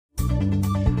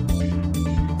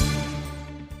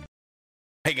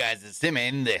Hey guys, it's Tim,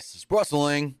 and this is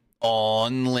Wrestling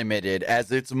Unlimited,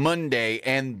 as it's Monday,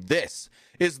 and this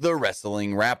is the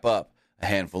Wrestling Wrap-Up, a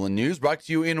handful of news brought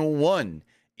to you in one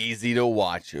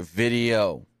easy-to-watch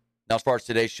video. Now, as far as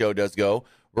today's show does go,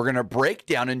 we're going to break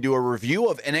down and do a review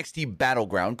of NXT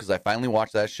Battleground, because I finally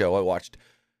watched that show. I watched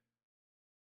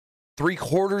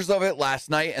 3/4 of it last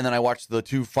night, and then I watched the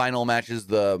two final matches,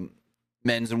 the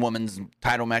men's and women's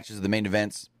title matches of the main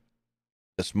events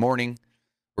this morning.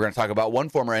 We're going to talk about one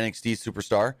former NXT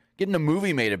superstar getting a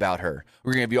movie made about her.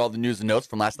 We're going to give you all the news and notes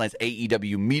from last night's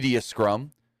AEW Media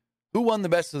Scrum. Who won the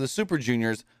Best of the Super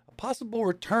Juniors? A possible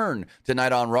return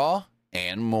tonight on Raw,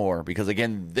 and more. Because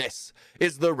again, this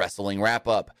is the Wrestling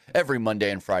Wrap-Up every Monday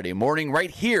and Friday morning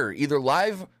right here, either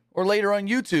live or later on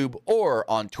YouTube or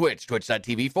on Twitch,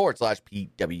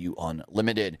 twitch.tv/PW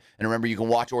Unlimited. And remember, you can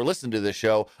watch or listen to this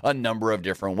show a number of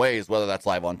different ways, whether that's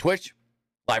live on Twitch,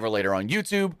 live or later on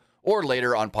YouTube, or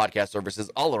later on podcast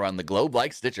services all around the globe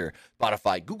like Stitcher,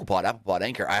 Spotify, Google Pod, Apple Pod,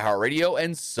 Anchor, iHeartRadio,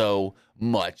 and so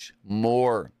much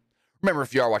more. Remember,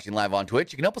 if you are watching live on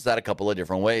Twitch, you can help us out a couple of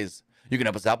different ways. You can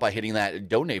help us out by hitting that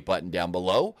donate button down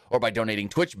below or by donating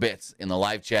Twitch bits in the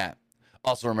live chat.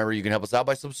 Also, remember, you can help us out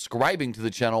by subscribing to the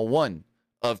channel one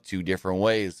of two different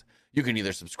ways. You can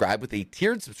either subscribe with a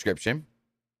tiered subscription,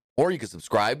 or you can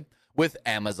subscribe with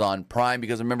Amazon Prime,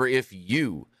 because remember, if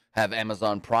you have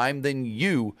Amazon Prime, then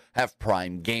you have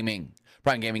Prime Gaming.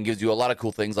 Prime Gaming gives you a lot of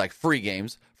cool things like free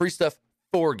games, free stuff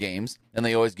for games, and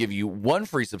they always give you one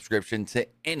free subscription to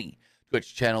any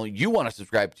Twitch channel you want to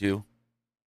subscribe to.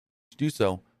 Do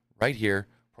so right here,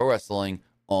 Pro Wrestling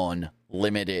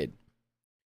Unlimited.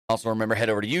 Also, remember, head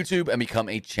over to YouTube and become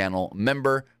a channel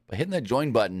member by hitting that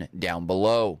join button down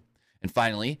below. And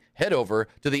finally, head over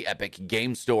to the Epic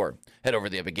Game Store. Head over to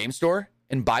the Epic Game Store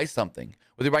and buy something.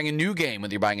 Whether you're buying a new game,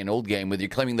 whether you're buying an old game, whether you're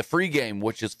claiming the free game,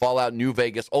 which is Fallout New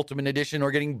Vegas Ultimate Edition, or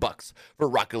getting bucks for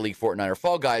Rocket League, Fortnite, or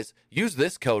Fall Guys, use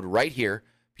this code right here,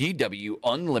 PW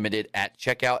Unlimited at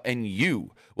checkout, and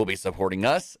you will be supporting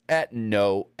us at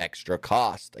no extra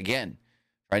cost. Again,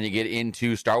 trying to get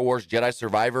into Star Wars Jedi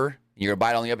Survivor, you're going to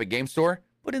buy it on the Epic Game Store,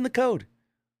 put in the code.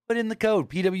 Put in the code,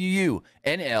 PWUNLIMITED.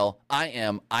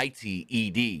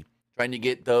 Trying to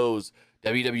get those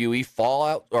WWE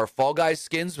Fallout or Fall Guys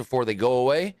skins before they go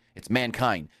away. It's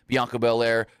Mankind, Bianca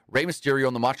Belair, Rey Mysterio,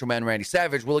 and the Macho Man Randy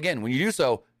Savage. Well, again, when you do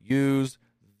so, use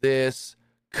this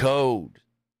code.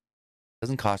 It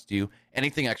doesn't cost you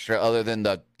anything extra other than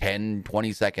the 10,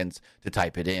 20 seconds to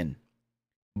type it in.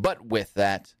 But with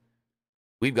that,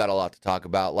 we've got a lot to talk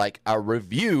about, like a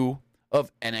review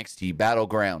of NXT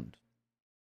Battleground.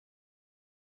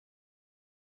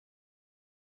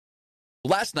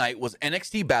 Last night was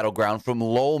NXT Battleground from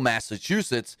Lowell,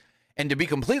 Massachusetts, and to be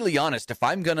completely honest, if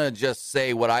I'm going to just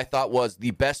say what I thought was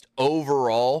the best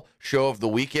overall show of the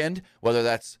weekend, whether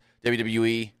that's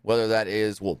WWE, whether that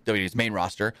is, WWE's main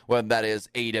roster, whether that is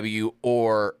AEW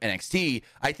or NXT,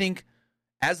 I think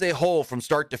as a whole, from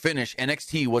start to finish,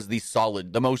 NXT was the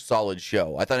most solid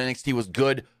show. I thought NXT was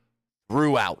good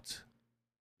throughout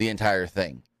the entire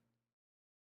thing.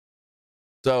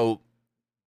 So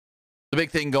the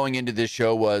big thing going into this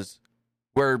show was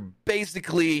we're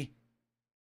basically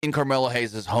in Carmelo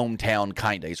Hayes' hometown,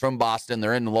 kind of. He's from Boston.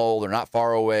 They're in Lowell. They're not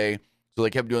far away. So they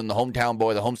kept doing the hometown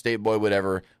boy, the home state boy,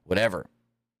 whatever.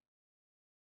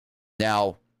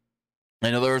 Now,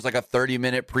 I know there was like a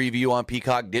 30-minute preview on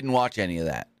Peacock. Didn't watch any of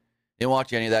that.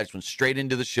 Just went straight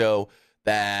into the show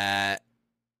that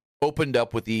opened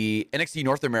up with the NXT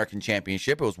North American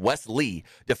Championship. It was Wes Lee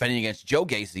defending against Joe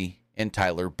Gacy and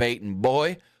Tyler Bate. And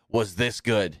boy, was this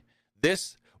good.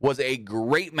 This was a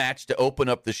great match to open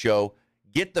up the show.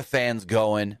 Get the fans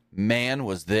going. Man,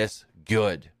 was this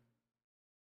good.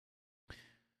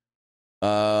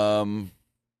 The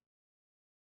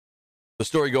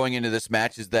story going into this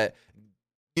match is that,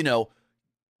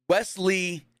 Wes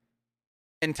Lee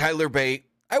and Tyler Bate,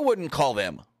 I wouldn't call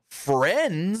them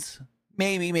friends.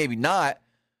 Maybe not.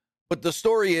 But the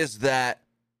story is that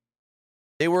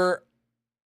they were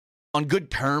on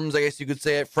good terms, I guess you could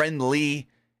say it. Friend Lee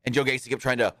and Joe Gacy kept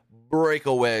trying to break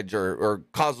a wedge or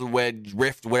cause a wedge,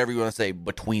 rift, whatever you want to say,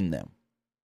 between them.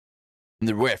 And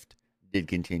the rift did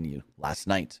continue last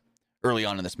night, early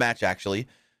on in this match, actually,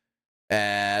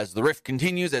 as the rift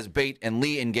continues, as Bate and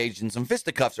Lee engaged in some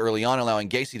fisticuffs early on, allowing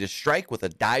Gacy to strike with a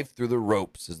dive through the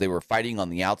ropes as they were fighting on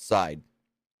the outside.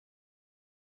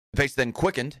 The pace then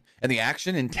quickened, and the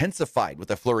action intensified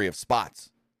with a flurry of spots.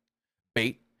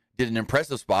 Bate did an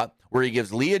impressive spot where he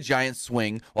gives Lee a giant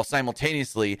swing while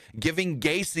simultaneously giving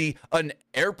Gacy an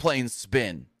airplane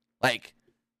spin. Like,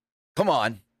 come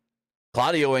on.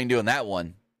 Claudio ain't doing that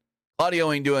one.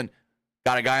 Claudio ain't doing,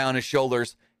 got a guy on his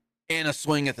shoulders, and a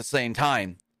swing at the same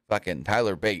time. Fucking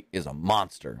Tyler Bate is a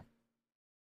monster.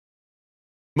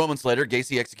 Moments later,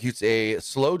 Gacy executes a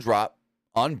slow drop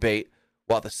on Bate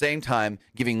while at the same time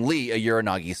giving Lee a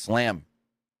Uranagi slam.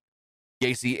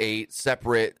 Gacy eight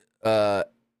separate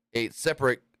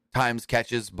times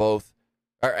catches both,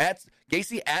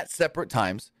 Gacy at separate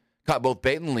times caught both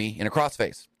Bate and Lee in a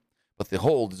crossface, but the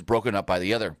hold is broken up by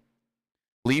the other.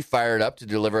 Lee fired up to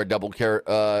deliver a double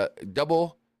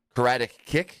karatic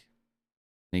kick,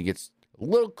 and he gets a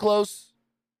little close,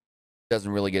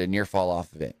 doesn't really get a near fall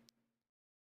off of it.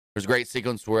 There's a great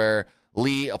sequence where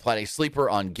Lee applied a sleeper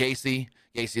on Gacy.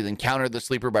 Gacy then countered the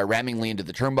sleeper by ramming Lee into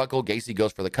the turnbuckle. Gacy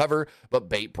goes for the cover, but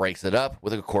Bate breaks it up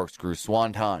with a corkscrew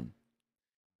swanton.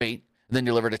 Bate then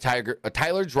delivered a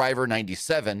Tyler Driver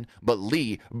 97, but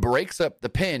Lee breaks up the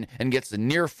pin and gets the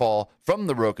near fall from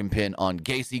the broken pin on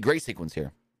Gacy. Great sequence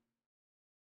here.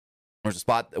 There's a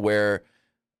spot where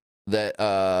there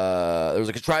was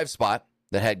a contrived spot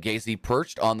that had Gacy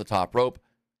perched on the top rope,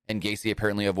 and Gacy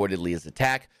apparently avoided Lee's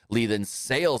attack. Lee then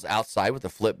sails outside with a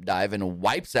flip dive and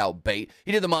wipes out Bate.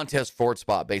 He did the Montez Ford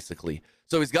spot, basically.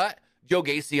 So he's got Joe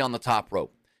Gacy on the top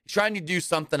rope. He's trying to do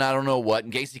something, I don't know what,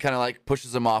 and Gacy kind of like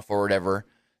pushes him off or whatever.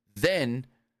 Then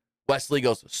Wesley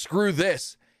goes, screw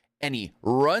this, and he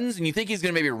runs, and you think he's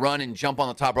going to maybe run and jump on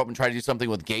the top rope and try to do something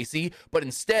with Gacy, but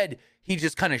instead, he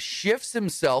just kind of shifts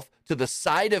himself to the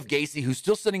side of Gacy, who's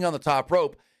still sitting on the top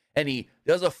rope, and he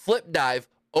does a flip dive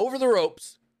over the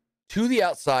ropes to the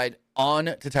outside on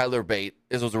to Tyler Bate.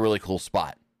 This was a really cool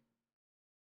spot.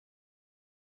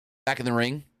 Back in the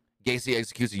ring, Gacy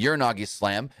executes a Uranagi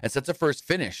slam and sets a first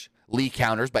finish. Lee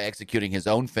counters by executing his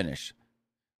own finish.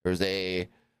 There's a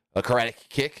karatic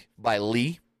kick by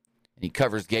Lee, and he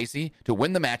covers Gacy to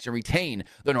win the match and retain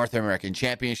the North American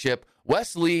Championship.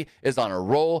 Wes Lee is on a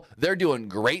roll. They're doing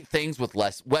great things with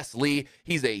Wes Lee.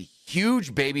 He's a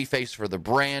huge babyface for the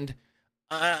brand.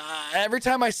 Every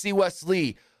time I see Wes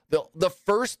Lee, the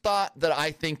first thought that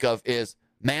I think of is,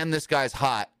 man, this guy's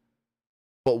hot.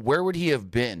 But where would he have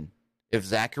been if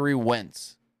Zachary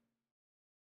Wentz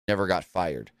never got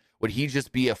fired? Would he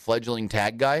just be a fledgling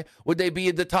tag guy? Would they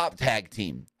be the top tag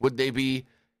team? Would they be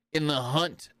in the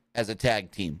hunt as a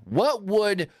tag team? What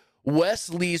would Wes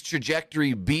Lee's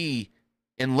trajectory be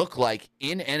and look like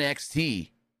in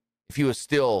NXT if he was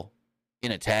still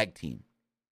in a tag team?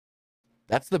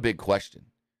 That's the big question.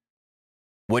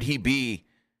 Would he be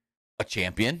a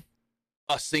champion?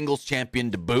 A singles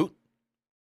champion to boot?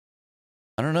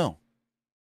 I don't know.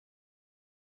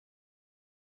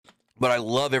 But I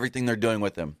love everything they're doing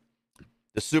with him.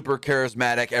 The super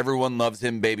charismatic, everyone loves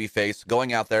him babyface,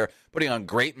 going out there, putting on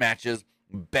great matches,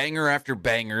 banger after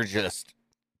banger, just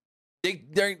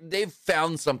they've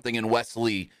found something in Wes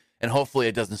Lee, and hopefully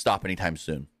it doesn't stop anytime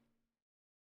soon.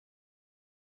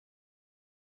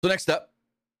 So next up,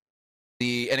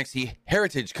 the NXT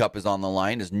Heritage Cup is on the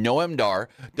line as Noam Dar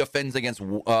defends against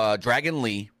Dragon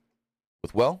Lee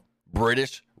with, well,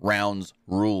 British Rounds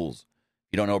rules.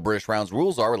 If you don't know what British Rounds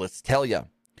rules are, let's tell you.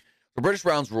 The British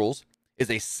Rounds rules is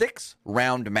a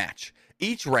 6-round match.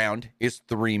 Each round is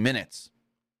 3 minutes.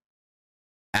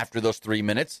 After those 3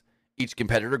 minutes, each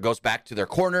competitor goes back to their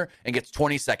corner and gets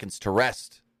 20 seconds to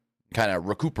rest, kind of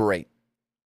recuperate.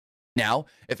 Now,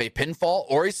 if a pinfall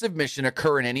or a submission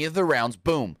occur in any of the rounds,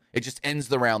 boom, it just ends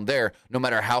the round there, no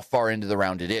matter how far into the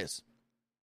round it is.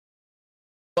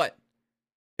 But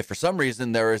if for some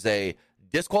reason there is a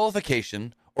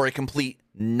disqualification or a complete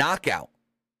knockout,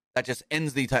 that just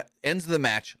ends the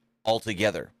match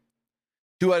altogether.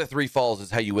 2 out of 3 falls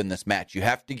is how you win this match. You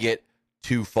have to get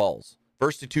 2 falls.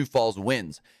 First to 2 falls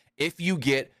wins. If you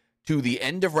get to the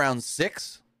end of round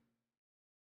 6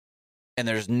 and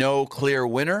there's no clear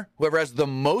winner, whoever has the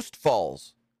most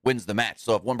falls wins the match.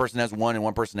 So if one person has 1 and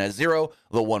one person has 0,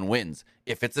 the one wins.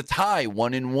 If it's a tie,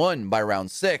 1-1 by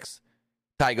round 6,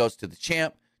 tie goes to the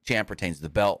champ. Champ retains the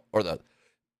belt or the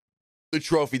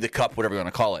trophy, the cup, whatever you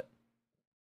want to call it.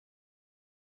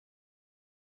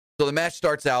 So the match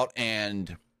starts out,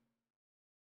 and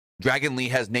Dragon Lee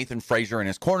has Nathan Frazier in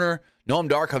his corner. Noam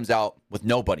Dar comes out with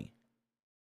nobody.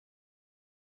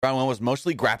 Round 1 was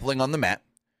mostly grappling on the mat,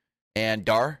 and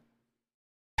Dar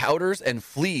powders and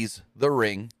flees the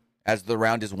ring as the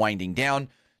round is winding down.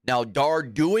 Now, Dar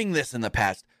doing this in the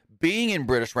past, being in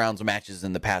British Rounds matches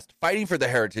in the past, fighting for the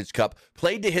Heritage Cup,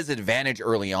 played to his advantage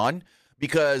early on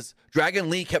because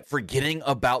Dragon Lee kept forgetting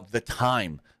about the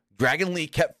time. Dragon Lee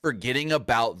kept forgetting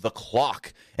about the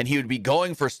clock, and he would be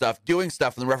going for stuff, doing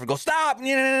stuff, and the ref would go, stop!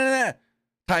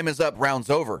 Time is up,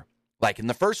 round's over. Like in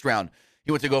the first round,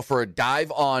 he went to go for a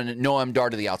dive on Noam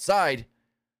Dar to the outside,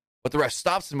 but the ref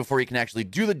stops him before he can actually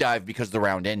do the dive because the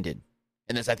round ended.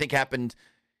 And this, I think, happened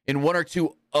in one or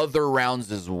two other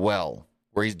rounds as well,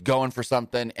 where he's going for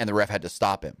something and the ref had to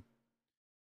stop him.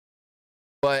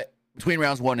 But between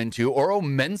rounds 1 and 2, Oro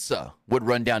Mensah would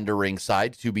run down to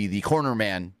ringside to be the corner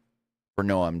man for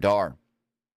Noam Dar.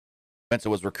 Mensah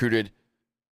was recruited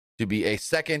to be a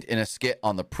second in a skit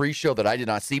on the pre-show that I did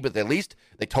not see, but at least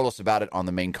they told us about it on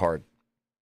the main card.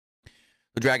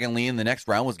 The Dragon Lee in the next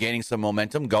round was gaining some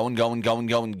momentum, going,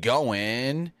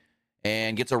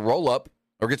 and gets a roll-up,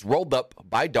 or gets rolled up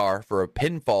by Dar for a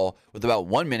pinfall with about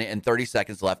 1 minute and 30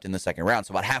 seconds left in the second round.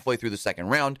 So about halfway through the second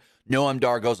round, Noam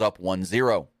Dar goes up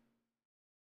 1-0.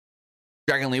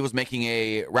 Dragon Lee was making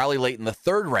a rally late in the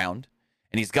third round,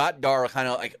 and he's got Dar kind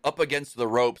of like up against the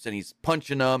ropes, and he's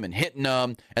punching them and hitting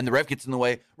them, and the ref gets in the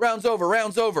way. Round's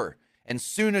over. And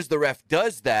soon as the ref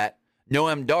does that,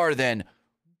 Noam Dar then,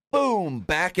 boom,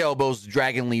 back elbows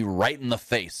Dragon Lee right in the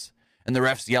face. And the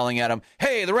ref's yelling at him,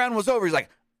 hey, the round was over. He's like,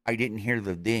 I didn't hear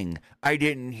the ding. I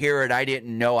didn't hear it. I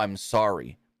didn't know. I'm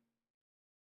sorry.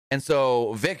 And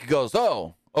so Vic goes,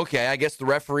 oh, okay, I guess the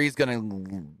referee's going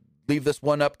to leave this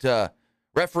one up to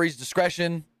referee's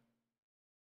discretion.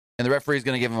 And the referee's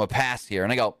going to give him a pass here.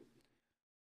 And I go,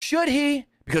 should he?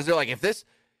 Because they're like, if this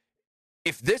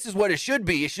is what it should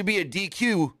be a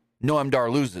DQ. Noam Dar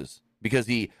loses because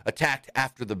he attacked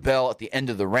after the bell at the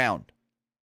end of the round.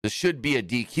 This should be a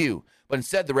DQ. But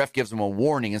instead, the ref gives him a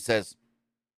warning and says,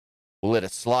 we'll let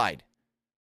it slide.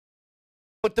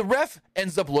 But the ref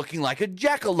ends up looking like a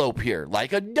jackalope here,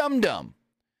 like a dum-dum.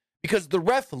 Because the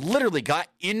ref literally got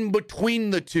in between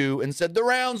the two and said, the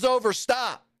round's over,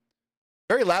 stop.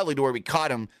 Very loudly to where we caught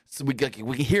him so we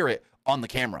can hear it on the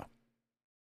camera.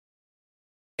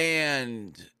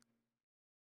 And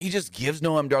he just gives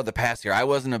Noam Dar the pass here. I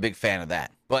wasn't a big fan of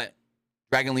that. But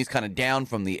Dragon Lee's kind of down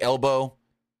from the elbow.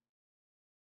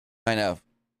 Kind of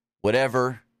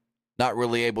whatever. Not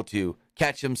really able to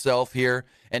catch himself here.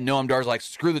 And Noam Dar's like,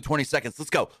 screw the 20 seconds.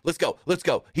 Let's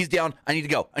go. He's down. I need to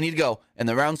go. And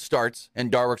the round starts, and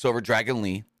Dar works over Dragon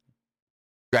Lee.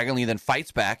 Dragon Lee then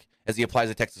fights back as he applies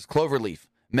a Texas Cloverleaf.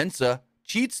 Mensah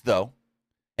cheats, though,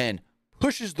 and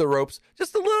pushes the ropes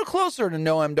just a little closer to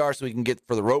Noam Dar so he can get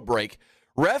for the rope break.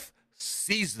 Ref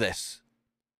sees this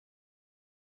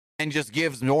and just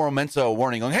gives Oro Mensah a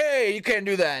warning, going, hey, you can't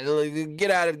do that.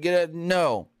 Get out.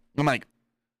 No. I'm like,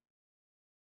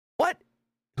 what?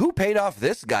 Who paid off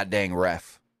this goddamn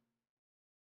ref?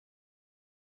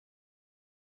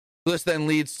 This then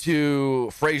leads to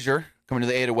Frazier coming to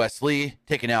the aid of Wes Lee,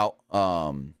 taking out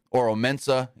Oro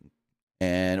Mensah.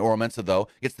 And Oro Mensah, though,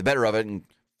 gets the better of it, and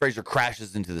Frazier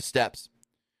crashes into the steps.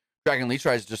 Dragon Lee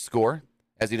tries to score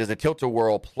as he does a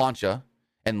tilt-a-whirl plancha,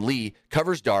 and Lee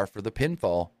covers Dar for the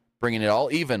pinfall, bringing it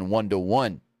all even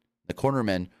 1-1. The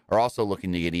cornermen are also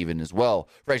looking to get even as well.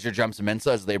 Frazier jumps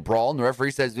Mensah as they brawl, and the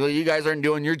referee says, well, you guys aren't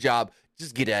doing your job.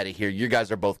 Just get out of here. You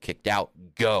guys are both kicked out.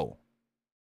 Go.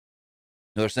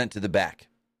 They're sent to the back.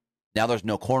 Now there's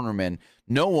no cornermen.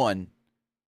 No one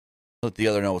let the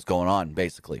other know what's going on,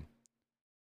 basically.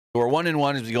 So we're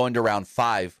 1-1 as we go into round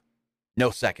 5. No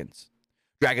seconds.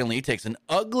 Dragon Lee takes an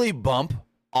ugly bump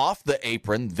off the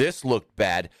apron. This looked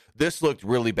bad. This looked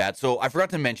really bad. So I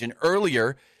forgot to mention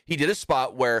earlier, he did a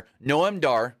spot where Noam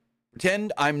Dar,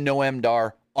 pretend I'm Noam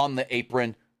Dar on the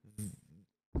apron.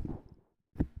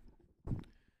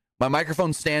 My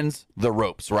microphone stands the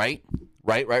ropes, right?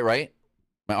 Right.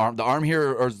 The arm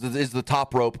here is the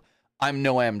top rope. I'm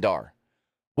Noam Dar.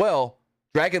 Well,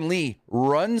 Dragon Lee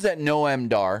runs at Noam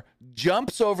Dar,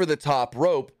 jumps over the top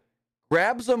rope,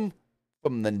 grabs him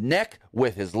from the neck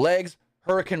with his legs,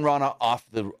 Hurricane Rana off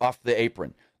the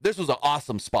apron. This was an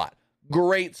awesome spot.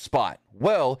 Great spot.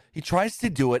 Well, he tries to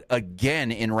do it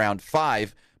again in round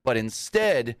 5, but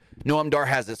instead, Noam Dar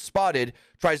has it spotted,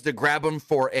 tries to grab him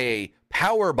for a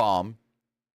power bomb,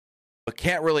 but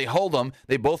can't really hold them.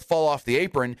 They both fall off the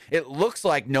apron. It looks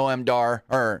like Noam Dar,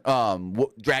 or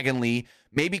Dragon Lee,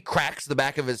 maybe cracks the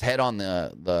back of his head on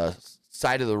the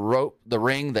side of the rope, the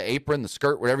ring, the apron, the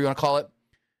skirt, whatever you want to call it.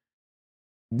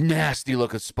 Nasty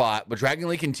looking spot. But Dragon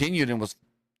Lee continued and was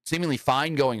seemingly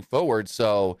fine going forward.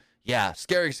 So, yeah,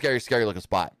 scary looking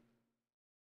spot.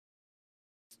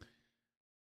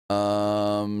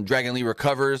 Dragon Lee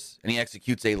recovers, and he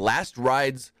executes a last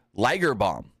ride's Liger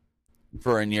bomb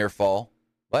for a near fall,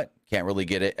 but can't really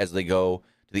get it as they go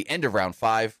to the end of round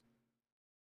 5.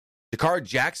 Jakara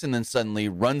Jackson then suddenly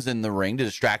runs in the ring to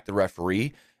distract the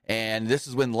referee, and this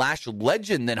is when Lash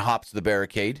Legend then hops the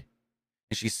barricade,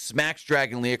 and she smacks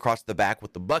Dragon Lee across the back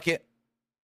with the bucket,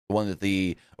 the one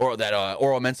that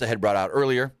Oro Mensah had brought out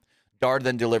earlier. Dar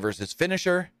then delivers his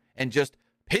finisher and just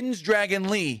pins Dragon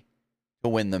Lee to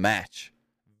win the match.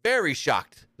 Very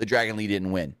shocked that Dragon Lee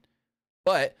didn't win.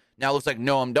 But Now it looks like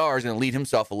Noam Dar is going to lead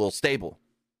himself a little stable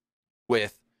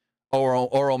with Oro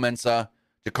Mensah,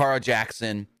 Jakara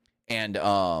Jackson, and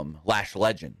Lash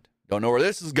Legend. Don't know where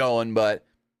this is going, but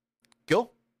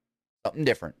cool. Something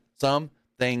different.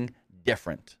 Something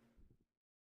different.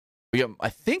 We have, I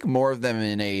think, more of them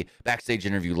in a backstage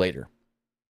interview later.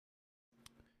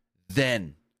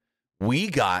 Then we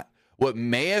got what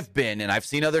may have been, and I've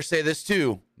seen others say this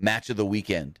too, match of the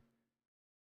weekend.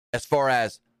 As far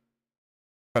as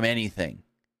from anything.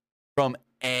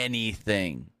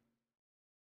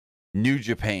 New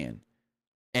Japan,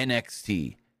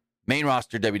 NXT, main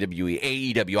roster WWE,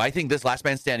 AEW. I think this last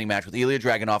man standing match with Ilya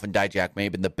Dragunov and Dijak may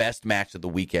have been the best match of the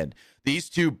weekend. These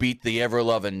two beat the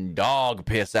ever-loving dog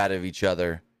piss out of each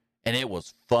other, and it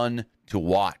was fun to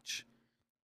watch.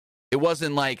 It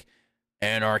wasn't like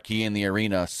anarchy in the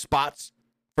arena, spots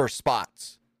for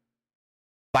spots,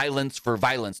 violence for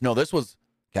violence. No, this was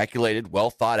calculated,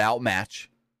 well-thought-out match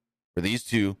where these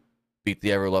two beat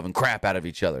the ever-loving crap out of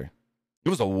each other. It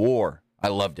was a war. I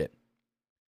loved it.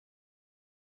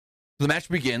 The match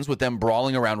begins with them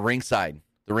brawling around ringside.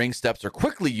 The ring steps are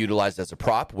quickly utilized as a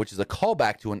prop, which is a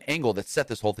callback to an angle that set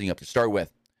this whole thing up to start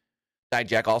with.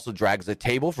 Dijak also drags a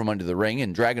table from under the ring,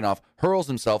 and Dragunov hurls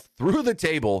himself through the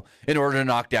table in order to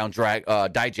knock down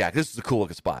Dijak. This is a cool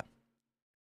looking spot.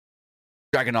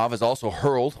 Dragunov is also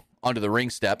hurled onto the ring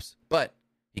steps, but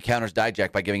he counters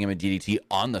Dijak by giving him a DDT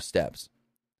on the steps.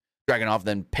 Dragunov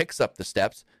then picks up the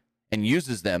steps and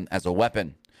uses them as a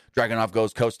weapon. Dragunov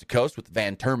goes coast to coast with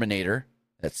Van Terminator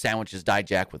that sandwiches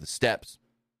Dijak with the steps.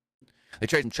 They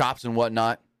trade some chops and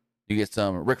whatnot. You get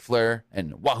some Ric Flair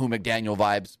and Wahoo McDaniel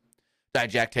vibes.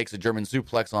 Dijak takes a German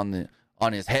suplex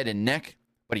on his head and neck,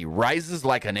 but he rises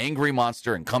like an angry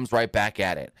monster and comes right back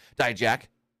at it. Dijak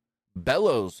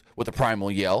bellows with a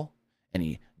primal yell, and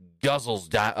he guzzles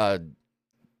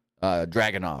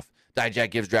Dragunov.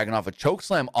 Dijak gives Dragunov a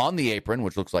chokeslam on the apron,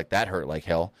 which looks like that hurt like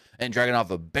hell. And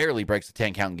Dragunov barely breaks the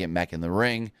 10 count and getting back in the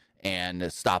ring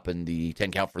and stopping the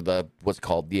 10 count for the, what's it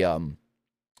called, the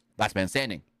last man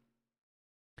standing.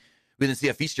 We then see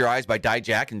a feast your eyes by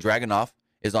Dijak, and Dragunov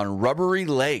is on rubbery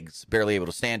legs, barely able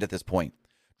to stand at this point.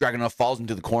 Dragunov falls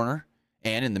into the corner,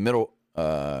 and in the middle,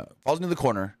 and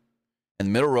the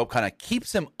middle rope kind of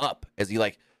keeps him up as he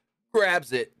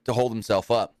grabs it to hold himself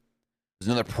up. There's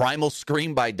another primal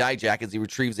scream by Dijak as he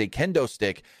retrieves a kendo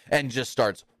stick and just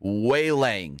starts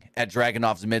waylaying at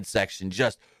Dragunov's midsection.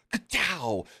 Just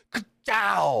ka-chow,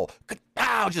 ka-chow,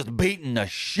 ka-chow, just beating the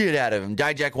shit out of him.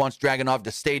 Dijak wants Dragunov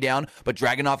to stay down, but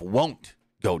Dragunov won't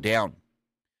go down.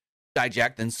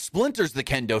 Dijak then splinters the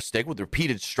kendo stick with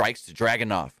repeated strikes to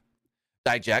Dragunov.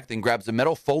 Dijak then grabs a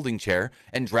metal folding chair,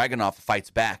 and Dragunov fights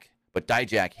back. But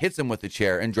Dijak hits him with the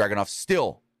chair, and Dragunov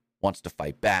still wants to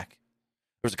fight back.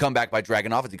 There's a comeback by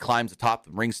Dragunov as he climbs atop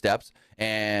the ring steps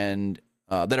and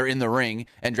that are in the ring,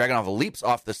 and Dragunov leaps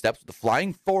off the steps with a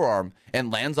flying forearm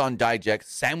and lands on Dijak,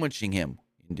 sandwiching him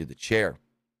into the chair.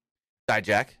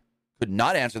 Dijak could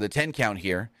not answer the 10 count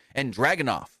here, and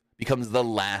Dragunov becomes the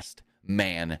last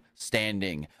man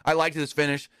standing. I liked this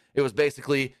finish. It was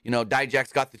basically,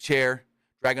 Dijak's got the chair,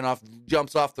 Dragunov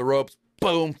jumps off the ropes,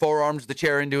 boom, forearms the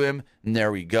chair into him, and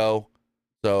there we go.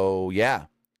 So, yeah,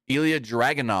 Ilya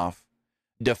Dragunov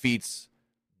defeats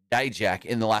Dijak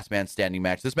in the last man standing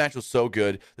match. This match was so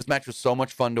good. This match was so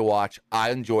much fun to watch.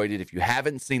 I enjoyed it. If you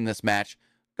haven't seen this match,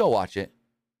 go watch it.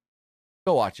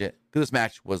 Go watch it, because this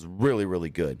match was really,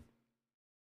 really good.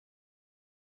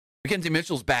 Mackenzie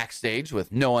Mitchell's backstage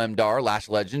with Noam Dar, Lash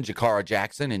Legend, Jakara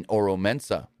Jackson, and Oro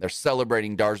Mensah. They're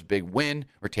celebrating Dar's big win,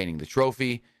 retaining the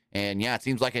trophy, and yeah, it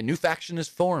seems like a new faction is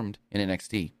formed in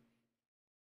NXT.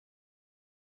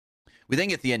 We then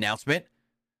get the announcement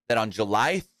that on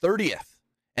July 30th,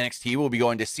 NXT will be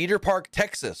going to Cedar Park,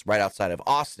 Texas, right outside of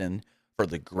Austin, for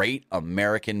the Great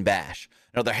American Bash.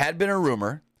 Now, there had been a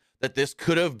rumor that this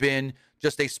could have been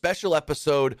just a special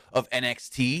episode of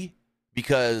NXT,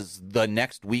 because the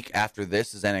next week after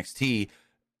this is NXT.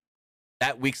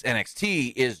 That week's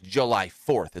NXT is July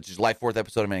 4th. It's July 4th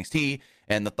episode of NXT,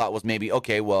 and the thought was maybe,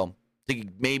 okay, well, to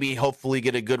maybe hopefully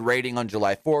get a good rating on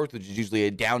July 4th, which is usually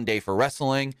a down day for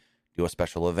wrestling, do a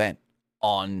special event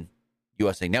on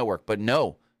USA Network. But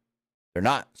no, they're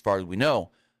not. As far as we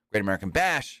know, Great American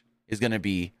Bash is going to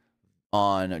be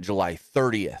on July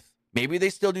 30th. Maybe they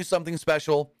still do something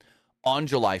special on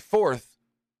July 4th,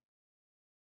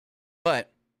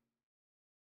 but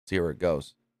see where it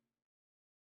goes.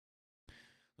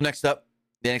 Next up,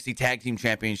 the NXT Tag Team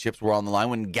Championships were on the line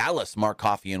when Gallus, Mark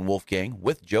Coffey, and Wolfgang,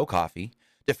 with Joe Coffey,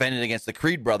 defended against the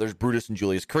Creed brothers, Brutus and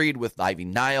Julius Creed, with Ivy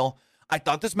Nile. I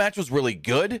thought this match was really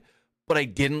good, but I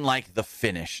didn't like the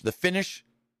finish. The finish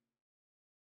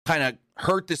kind of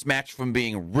hurt this match from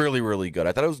being really, really good.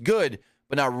 I thought it was good,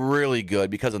 but not really good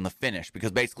because of the finish.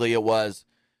 Because basically it was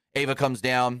Ava comes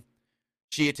down,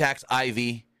 she attacks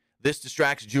Ivy, this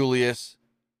distracts Julius,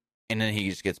 and then he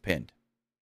just gets pinned.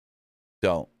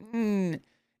 So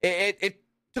it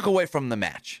took away from the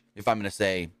match, if I'm going to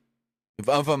say, if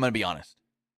I'm going to be honest.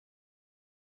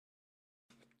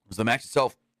 It was the match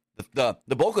itself. The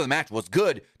bulk of the match was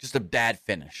good, just a bad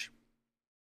finish.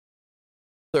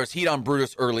 There was heat on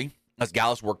Brutus early as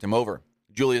Gallus worked him over.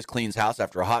 Julius cleans house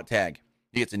after a hot tag.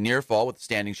 He gets a near fall with a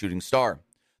standing shooting star.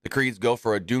 The Creeds go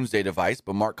for a doomsday device,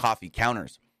 but Mark Coffey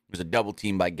counters. There's a double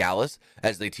team by Gallus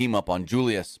as they team up on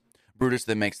Julius. Brutus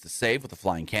then makes the save with a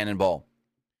flying cannonball.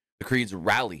 The Creeds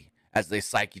rally as they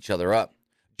psych each other up.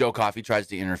 Joe Coffey tries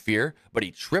to interfere, but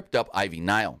he tripped up Ivy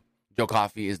Nile. Joe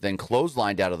Coffey is then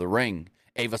clotheslined out of the ring.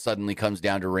 Ava suddenly comes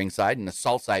down to ringside and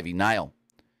assaults Ivy Nile.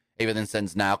 Ava then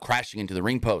sends Nile crashing into the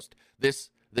ring post. This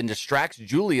then distracts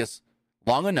Julius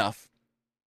long enough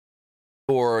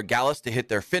for Gallus to hit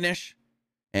their finish,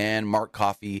 and Mark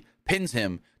Coffey pins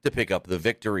him to pick up the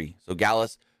victory. So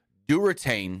Gallus do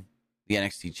retain the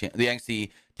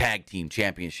NXT Tag Team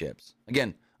Championships.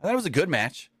 Again, I thought it was a good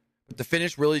match, but the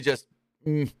finish really just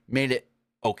made it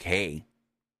okay.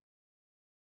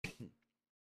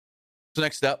 So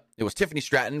next up, it was Tiffany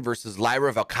Stratton versus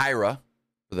Lyra Valkyria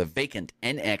for the vacant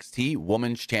NXT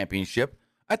Women's Championship.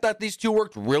 I thought these two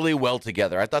worked really well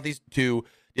together. I thought these two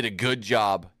did a good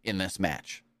job in this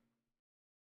match.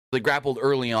 They grappled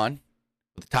early on,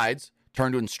 but the Tides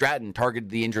turned when Stratton targeted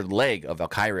the injured leg of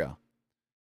Valkyria.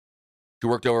 She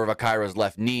worked over Valkyria's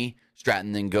left knee.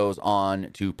 Stratton then goes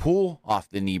on to pull off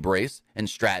the knee brace, and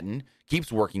Stratton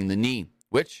keeps working the knee,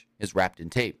 which is wrapped in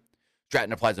tape.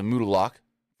 Stratton applies a Moodle lock,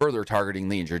 further targeting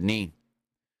the injured knee.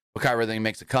 Valkyria then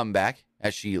makes a comeback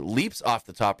as she leaps off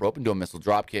the top rope into a missile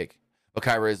dropkick.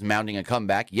 Valkyria is mounting a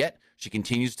comeback, yet she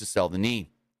continues to sell the knee.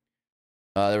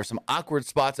 There were some awkward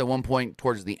spots at one point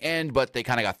towards the end, but they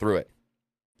kind of got through it.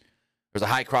 There's a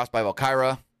high cross by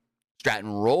Valkyria.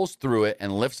 Stratton rolls through it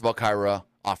and lifts Valkyria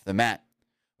off the mat.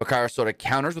 Valkyria sort of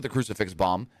counters with a crucifix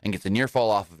bomb and gets a near fall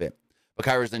off of it.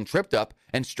 Valkyria is then tripped up,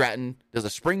 and Stratton does a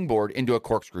springboard into a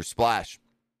corkscrew splash.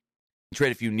 He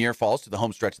traded a few near falls to the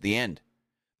home stretch at the end.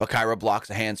 Valkyria blocks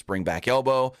a handspring back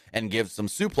elbow and gives some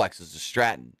suplexes to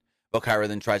Stratton. Valkyria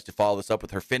then tries to follow this up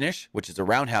with her finish, which is a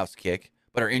roundhouse kick,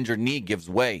 but her injured knee gives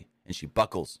way, and she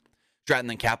buckles. Stratton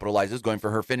then capitalizes, going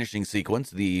for her finishing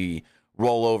sequence, the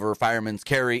rollover fireman's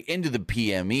carry into the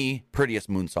PME, prettiest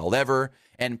moonsault ever,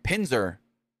 and pins her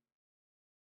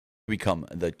to become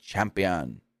the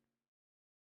champion.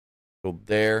 So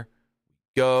there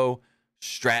we go.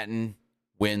 Stratton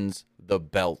wins the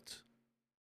belt.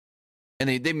 And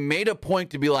they made a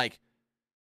point to be like,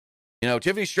 you know,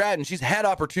 Tiffany Stratton, she's had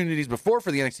opportunities before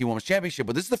for the NXT Women's Championship,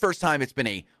 but this is the first time it's been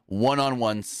a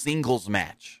one-on-one singles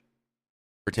match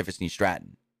for Tiffany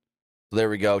Stratton. So there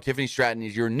we go. Tiffany Stratton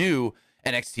is your new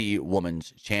NXT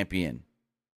Women's Champion.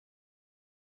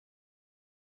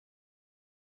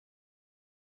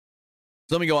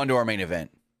 So let me go on to our main event.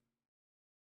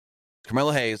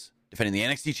 Carmelo Hayes defending the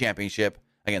NXT Championship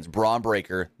against Braun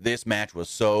Breaker. This match was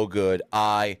so good.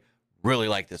 I really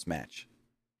like this match.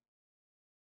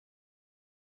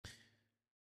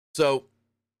 So,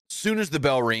 soon as the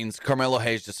bell rings, Carmelo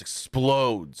Hayes just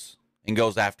explodes and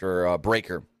goes after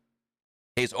Breaker.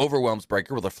 Hayes overwhelms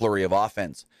Breaker with a flurry of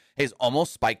offense. Hayes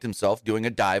almost spiked himself doing a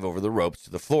dive over the ropes to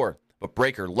the floor, but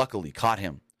Breaker luckily caught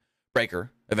him.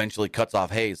 Breaker eventually cuts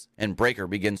off Hayes, and Breaker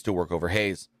begins to work over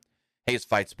Hayes. Hayes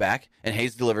fights back, and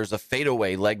Hayes delivers a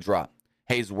fadeaway leg drop.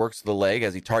 Hayes works the leg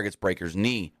as he targets Breaker's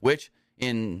knee, which,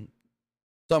 in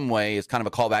some way, is kind of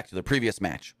a callback to the previous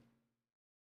match.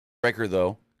 Breaker,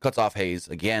 though, cuts off Hayes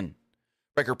again.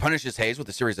 Breaker punishes Hayes with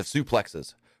a series of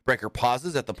suplexes. Breaker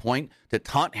pauses at the point to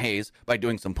taunt Hayes by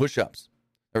doing some push-ups.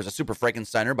 There's a Super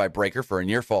Frankensteiner by Breaker for a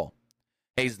near fall.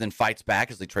 Hayes then fights back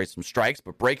as they trade some strikes,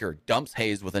 but Breaker dumps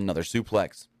Hayes with another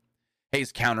suplex.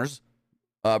 Hayes counters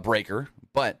Breaker,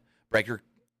 but Breaker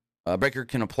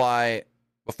can apply...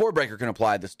 Before Breaker can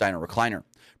apply the Steiner Recliner,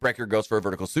 Breaker goes for a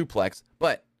vertical suplex,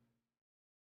 but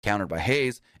countered by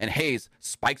Hayes, and Hayes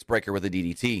spikes Breaker with a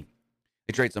DDT.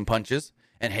 They trade some punches,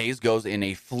 and Hayes goes in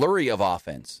a flurry of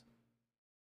offense,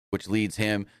 which leads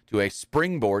him to a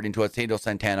springboard into a Tito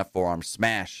Santana forearm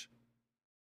smash.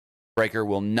 Breaker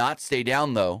will not stay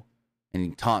down, though, and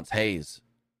he taunts Hayes.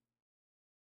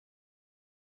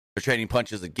 They're trading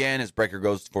punches again as Breaker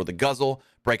goes for the guzzle.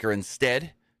 Breaker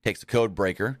instead takes a code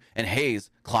breaker, and Hayes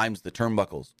climbs the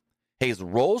turnbuckles. Hayes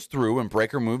rolls through, and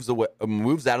Breaker moves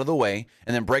out of the way,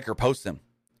 and then Breaker posts him.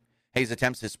 Hayes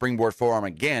attempts his springboard forearm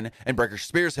again, and Breaker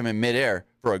spears him in midair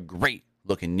for a great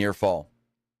looking near fall.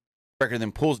 Breaker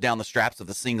then pulls down the straps of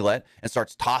the singlet and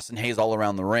starts tossing Hayes all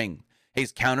around the ring.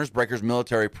 Hayes counters Breaker's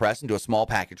military press into a small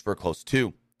package for a close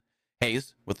 2.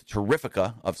 Hayes with a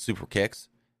terrifica of super kicks,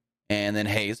 and then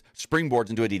Hayes springboards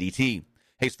into a DDT.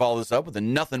 Hayes follows this up with a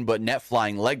nothing but net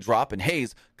flying leg drop, and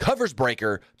Hayes covers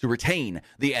Breaker to retain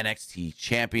the NXT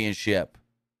Championship.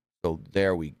 So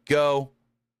there we go.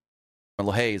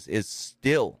 Carmelo Hayes is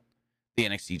still the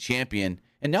NXT champion.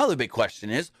 And now the big question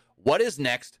is, what is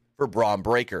next for Braun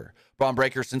Breaker? Braun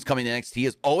Breaker, since coming to NXT,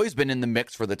 has always been in the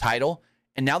mix for the title.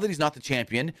 And now that he's not the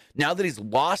champion, now that he's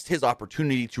lost his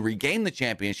opportunity to regain the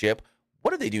championship,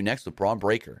 what do they do next with Braun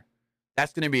Breaker?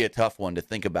 That's going to be a tough one to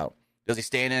think about. Does he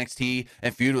stay in NXT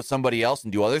and feud with somebody else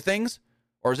and do other things?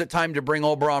 Or is it time to bring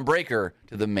old Braun Breaker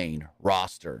to the main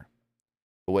roster?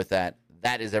 But with that,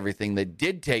 that is everything that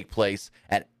did take place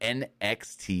at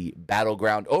NXT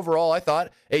Battleground. Overall, I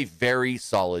thought a very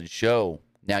solid show.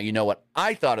 Now you know what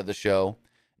I thought of the show.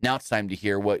 Now it's time to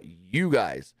hear what you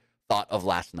guys thought of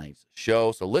last night's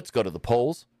show. So let's go to the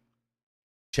polls.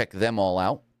 Check them all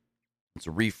out. Let's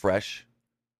refresh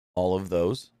all of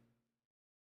those.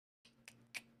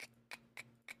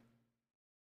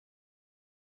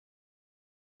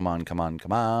 Come on, come on,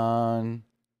 come on.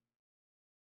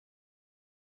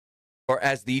 Or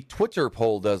as the Twitter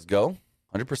poll does go,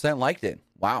 100% liked it.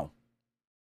 Wow.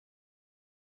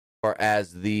 Or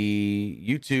as the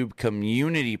YouTube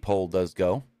community poll does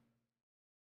go,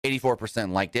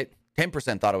 84% liked it,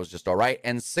 10% thought it was just all right,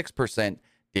 and 6%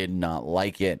 did not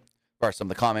like it. Or are some of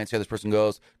the comments here. This person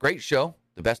goes, great show.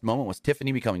 The best moment was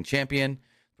Tiffany becoming champion.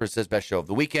 This person says, best show of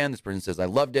the weekend. This person says, I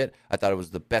loved it. I thought it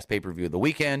was the best pay-per-view of the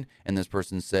weekend. And this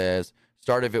person says,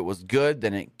 start of it was good,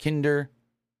 then it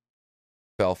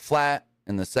fell flat,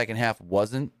 and the second half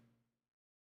wasn't.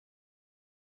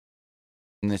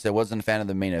 And they said, wasn't a fan of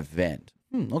the main event.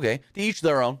 Okay. To each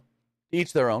their own. To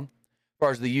each their own. As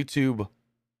far as the YouTube,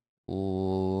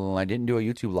 I didn't do a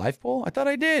YouTube live poll? I thought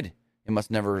I did. It must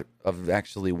never have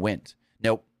actually went.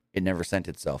 Nope. It never sent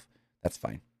itself. That's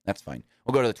fine. That's fine.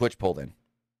 We'll go to the Twitch poll then.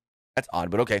 That's odd,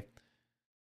 but okay.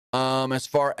 As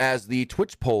far as the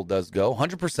Twitch poll does go,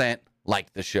 100%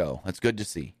 liked the show. That's good to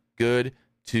see. Good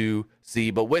to see.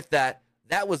 But with that,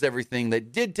 that was everything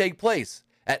that did take place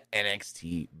at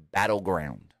NXT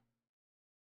Battleground.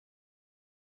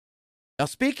 Now,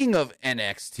 speaking of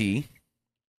NXT,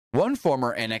 one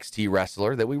former NXT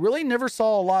wrestler that we really never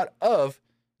saw a lot of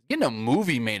getting a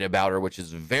movie made about her, which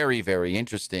is very, very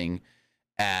interesting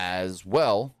as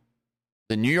well.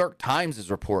 The New York Times is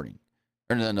reporting.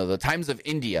 Or no, the Times of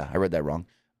India. I read that wrong.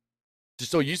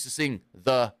 Just so used to seeing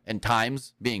the and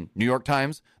Times being New York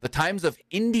Times. The Times of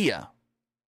India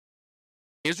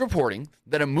is reporting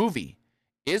that a movie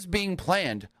is being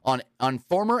planned on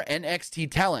former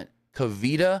NXT talent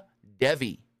Kavita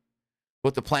Devi,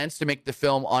 with the plans to make the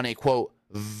film on a, quote,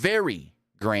 very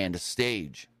grand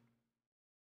stage.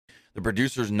 The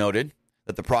producers noted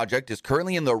that the project is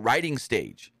currently in the writing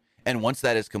stage, and once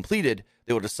that is completed,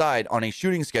 they will decide on a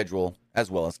shooting schedule as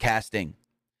well as casting.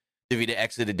 Davida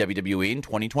exited WWE in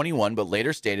 2021, but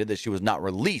later stated that she was not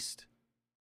released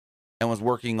and was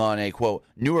working on a, quote,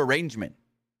 new arrangement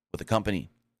with the company.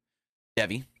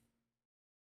 Devi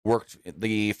worked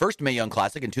the first Mae Young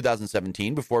Classic in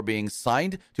 2017 before being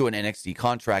signed to an NXT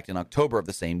contract in October of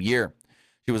the same year.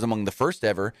 She was among the first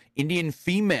ever Indian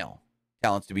female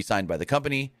talents to be signed by the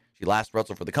company. She last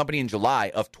wrestled for the company in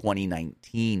July of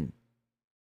 2019.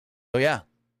 So yeah, I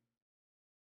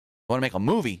want to make a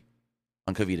movie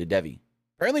on Kavita Devi.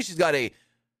 Apparently she's got a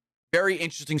very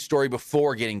interesting story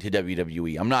before getting to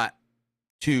WWE. I'm not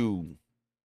too,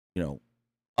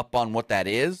 up on what that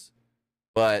is,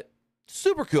 but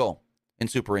super cool and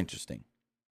super interesting.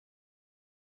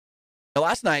 Now,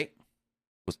 last night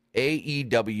was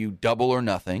AEW Double or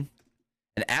Nothing.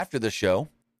 And after the show,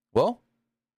 well,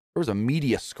 there was a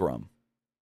media scrum.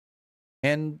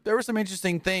 And there were some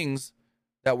interesting things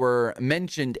that were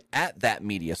mentioned at that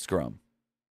media scrum.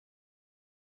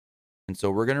 And so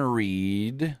we're going to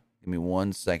read. Give me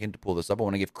 1 second to pull this up. I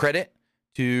want to give credit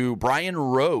to Brian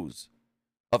Rose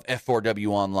of F4W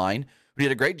Online, who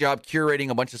did a great job curating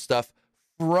a bunch of stuff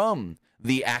from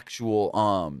the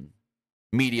actual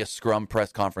media scrum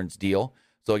press conference deal.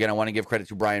 So again, I want to give credit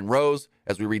to Brian Rose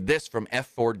as we read this from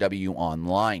F4W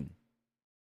Online.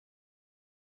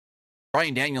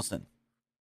 Bryan Danielson,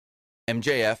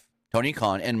 MJF, Tony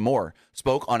Khan, and more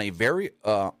spoke on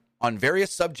on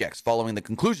various subjects following the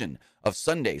conclusion of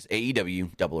Sunday's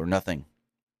AEW Double or Nothing.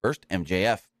 First,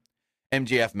 MJF.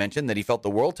 MJF mentioned that he felt the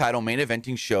world title main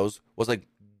eventing shows was a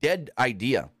dead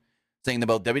idea, saying that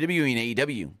both WWE and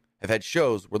AEW have had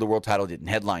shows where the world title didn't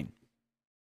headline.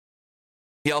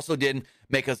 He also did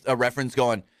make a reference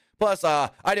going, plus, I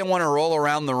didn't want to roll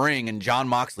around the ring in Jon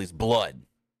Moxley's blood.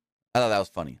 I thought that was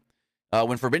funny.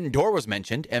 When Forbidden Door was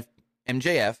mentioned,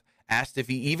 MJF asked if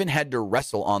he even had to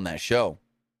wrestle on that show,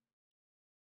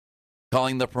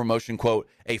 calling the promotion, quote,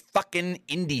 a fucking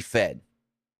indie fed,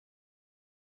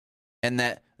 and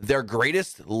that their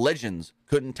greatest legends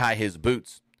couldn't tie his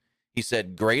boots. He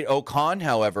said, Great O'Khan,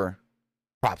 however,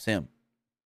 props him.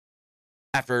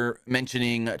 After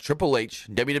mentioning Triple H,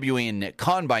 WWE, and Nick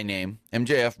Khan by name,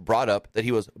 MJF brought up that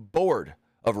he was bored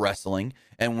of wrestling,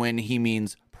 and when he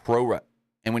means pro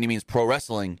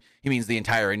wrestling, he means the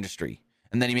entire industry,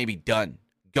 and then he may be done.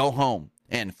 Go home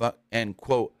and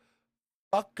quote,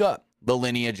 fuck up the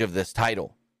lineage of this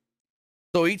title.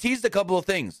 So he teased a couple of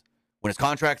things. When his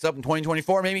contract's up in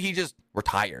 2024, maybe he just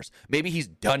retires. Maybe he's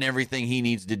done everything he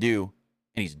needs to do,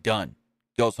 and he's done.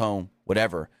 Goes home,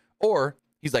 whatever. Or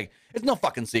he's like, it's no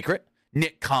fucking secret.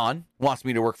 Nick Khan wants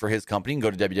me to work for his company and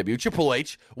go to WWE. Triple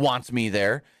H wants me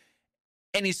there.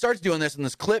 And he starts doing this, and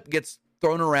this clip gets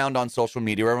thrown around on social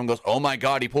media where everyone goes, oh my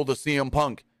God, he pulled a CM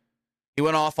Punk. He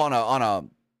went off on a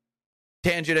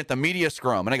tangent at the media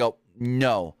scrum. And I go,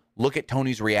 no, look at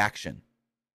Tony's reaction.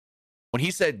 When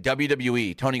he said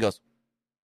WWE, Tony goes,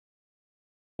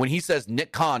 when he says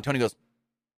Nick Khan, Tony goes,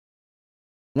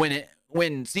 when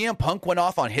CM Punk went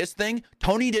off on his thing,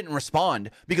 Tony didn't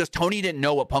respond because Tony didn't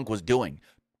know what Punk was doing.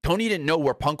 Tony didn't know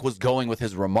where Punk was going with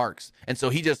his remarks. And so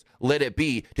he just let it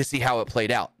be to see how it played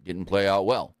out. Didn't play out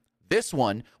well. This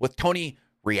one, with Tony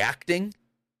reacting,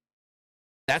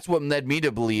 that's what led me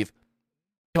to believe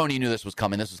Tony knew this was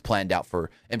coming. This was planned out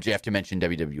for MJF to mention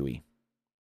WWE.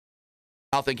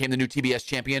 Out then came the new TBS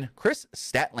champion, Chris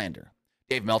Statlander.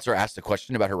 Dave Meltzer asked a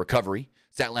question about her recovery.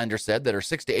 Statlander said that her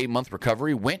 6 to 8 month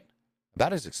recovery went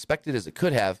about as expected as it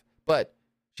could have, but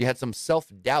she had some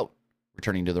self-doubt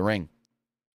returning to the ring.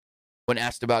 When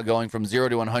asked about going from 0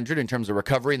 to 100 in terms of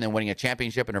recovery and then winning a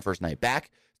championship in her first night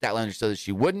back, Statlander said that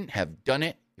she wouldn't have done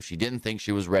it if she didn't think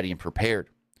she was ready and prepared.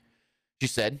 She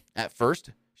said, at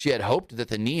first, she had hoped that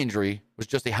the knee injury was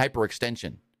just a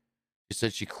hyperextension. She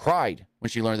said she cried when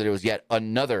she learned that it was yet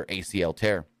another ACL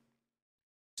tear.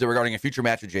 So regarding a future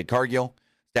match with Jade Cargill,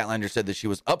 Statlander said that she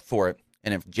was up for it,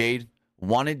 and if Jade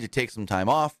wanted to take some time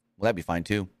off, well, that'd be fine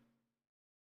too.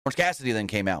 Orange Cassidy then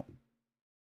came out.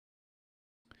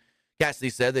 Cassidy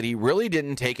said that he really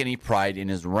didn't take any pride in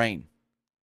his reign.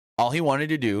 All he wanted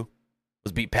to do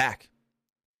was beat Pac.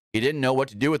 He didn't know what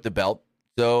to do with the belt,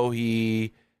 so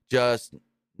he just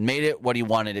made it what he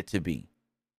wanted it to be.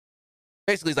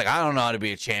 Basically, he's like, I don't know how to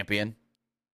be a champion.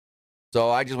 So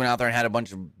I just went out there and had a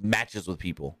bunch of matches with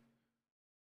people,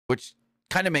 which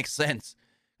kind of makes sense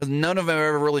because none of them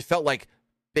ever really felt like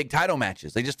big title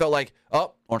matches. They just felt like,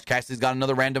 oh, Orange Cassidy's got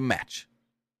another random match.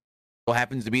 So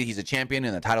happens to be he's a champion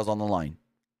and the title's on the line.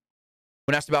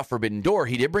 When asked about Forbidden Door,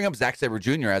 he did bring up Zack Sabre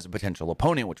Jr. as a potential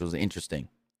opponent, which was interesting.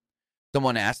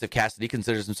 Someone asked if Cassidy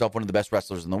considers himself one of the best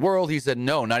wrestlers in the world. He said,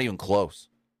 no, not even close.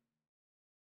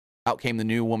 Out came the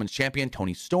new women's champion,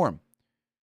 Toni Storm.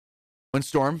 When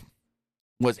Storm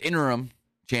was interim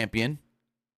champion,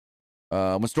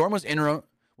 when Storm's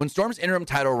interim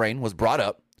title reign was brought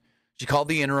up, she called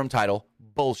the interim title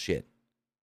bullshit.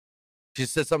 She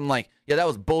said something like, yeah, that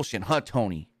was bullshit, huh,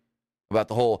 Tony? About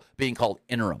the whole being called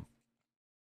interim.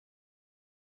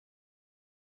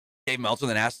 Dave Meltzer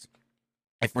then asked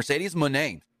if Mercedes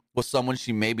Moné was someone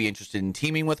she may be interested in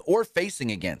teaming with or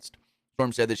facing against.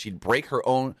 Storm said that she'd break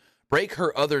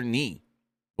her other knee.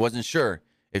 Wasn't sure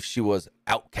if she was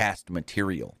outcast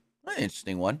material. An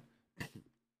interesting one.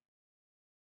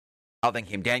 Out then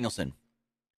came Danielson.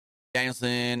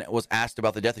 Danielson was asked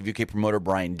about the death of UK promoter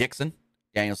Brian Dixon.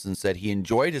 Danielson said he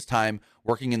enjoyed his time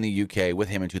working in the UK with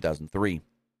him in 2003.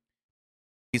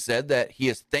 He said that he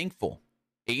is thankful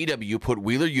AEW put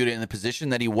Wheeler Yuta in the position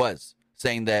that he was,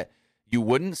 saying that you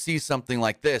wouldn't see something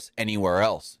like this anywhere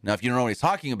else. Now, if you don't know what he's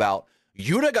talking about,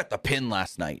 Yuta got the pin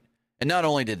last night. And not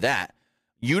only did that,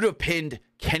 Yuta pinned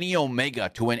Kenny Omega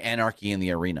to win Anarchy in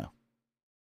the Arena.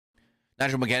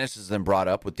 Nigel McGuinness is then brought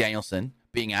up with Danielson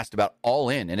being asked about All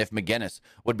In and if McGuinness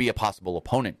would be a possible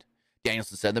opponent.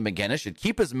 Danielson said that McGuinness should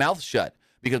keep his mouth shut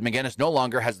because McGuinness no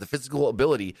longer has the physical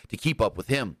ability to keep up with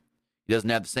him. He doesn't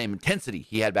have the same intensity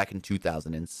he had back in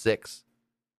 2006.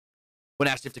 When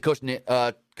asked if Konosuke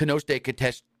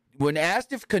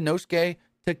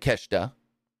Takeshita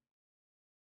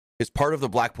is part of the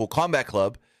Blackpool Combat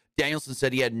Club, Danielson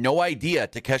said he had no idea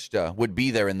Takeshita would be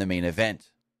there in the main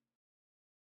event.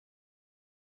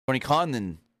 Tony Khan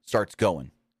then starts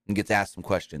going and gets asked some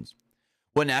questions.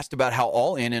 When asked about how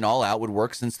All In and All Out would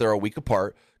work since they're a week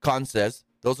apart, Khan says,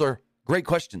 those are great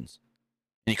questions.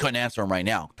 And he couldn't answer him right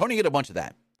now. Tony get a bunch of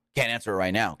that. Can't answer it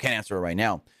right now. Can't answer it right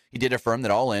now. He did affirm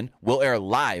that All In will air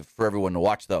live for everyone to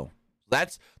watch, though.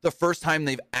 That's the first time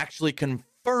they've actually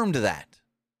confirmed that,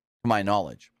 to my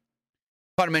knowledge.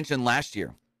 I mentioned last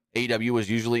year, AEW was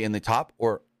usually in the top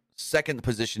or second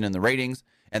position in the ratings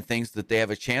and thinks that they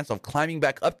have a chance of climbing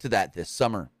back up to that this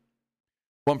summer.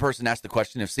 One person asked the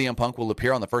question if CM Punk will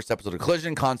appear on the first episode of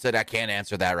Collision. Khan said, I can't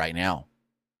answer that right now.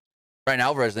 Brian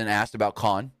Alvarez then asked about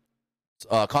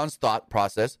Khan's thought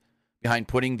process behind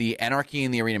putting the Anarchy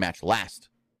in the Arena match last.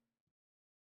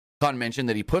 Khan mentioned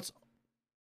that he puts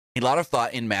a lot of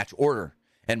thought in match order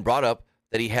and brought up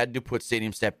that he had to put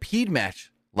Stadium Stampede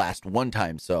match last one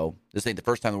time, so this ain't the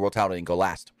first time the world title didn't go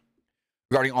last.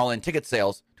 Regarding All-In ticket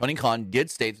sales, Tony Khan did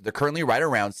state that they're currently right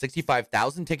around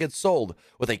 65,000 tickets sold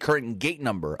with a current gate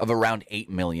number of around $8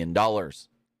 million.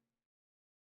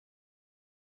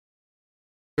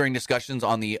 During discussions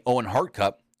on the Owen Hart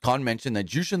Cup, Khan mentioned that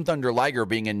Jushin Thunder Liger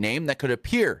being a name that could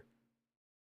appear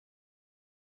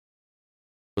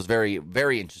was very,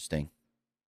 very interesting,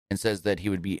 and says that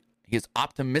he is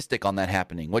optimistic on that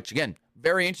happening, which again,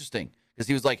 very interesting, because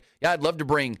he was like, yeah, I'd love to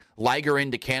bring Liger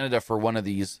into Canada for one of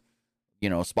these,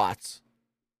 spots.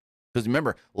 Because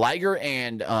remember, Liger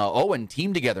and Owen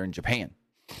teamed together in Japan.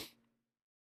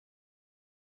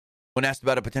 When asked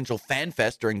about a potential fan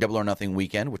fest during Double or Nothing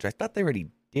weekend, which I thought they already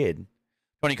did,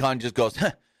 Tony Khan just goes,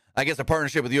 I guess a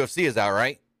partnership with UFC is out,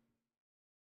 right?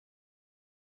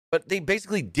 But they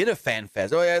basically did a fan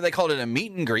fest. Oh, yeah, they called it a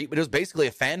meet and greet, but it was basically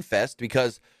a fan fest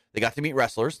because they got to meet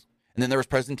wrestlers. And then there was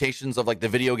presentations of like the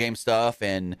video game stuff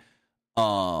and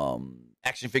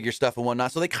action figure stuff and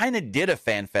whatnot. So they kind of did a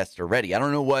fan fest already. I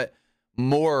don't know what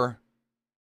more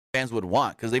fans would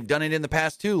want, because they've done it in the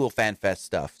past too, little fan fest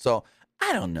stuff. So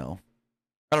I don't know.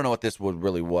 I don't know what this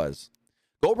really was.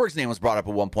 Goldberg's name was brought up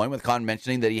at one point, with Khan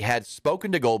mentioning that he had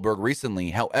spoken to Goldberg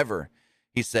recently. However,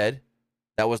 he said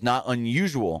that was not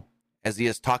unusual, as he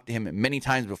has talked to him many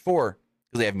times before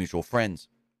because they have mutual friends.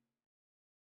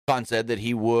 Khan said that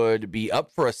he would be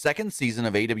up for a second season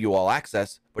of AEW All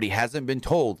Access, but he hasn't been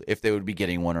told if they would be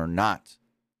getting one or not.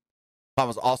 Khan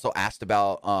was also asked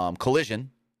about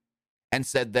Collision and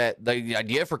said that the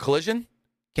idea for Collision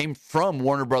came from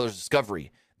Warner Brothers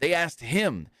Discovery. They asked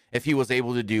him if he was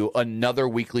able to do another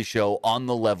weekly show on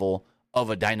the level of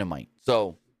a Dynamite.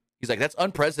 So he's like, that's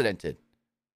unprecedented.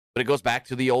 But it goes back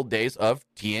to the old days of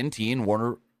TNT and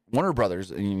Warner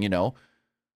Brothers, and,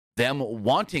 them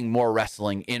wanting more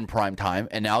wrestling in prime time.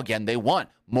 And now, again, they want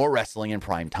more wrestling in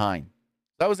prime time.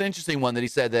 That was an interesting one that he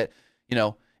said that,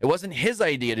 it wasn't his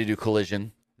idea to do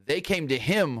Collision. They came to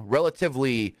him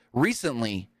relatively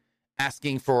recently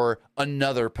asking for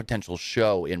another potential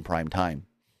show in prime time.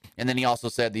 And then he also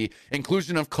said the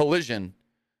inclusion of Collision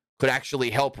could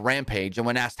actually help Rampage. And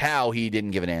when asked how, he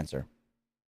didn't give an answer.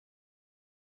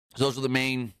 So those are the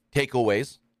main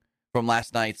takeaways from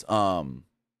last night's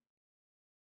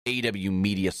AEW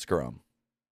Media Scrum.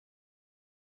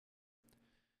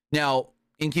 Now,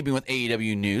 in keeping with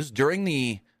AEW news, during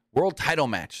the world title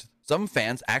match, some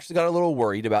fans actually got a little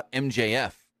worried about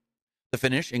MJF. The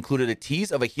finish included a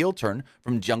tease of a heel turn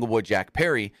from Jungle Boy Jack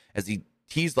Perry, as he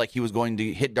teased like he was going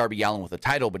to hit Darby Allin with a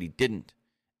title, but he didn't.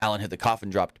 Allin hit the coffin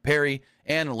drop to Perry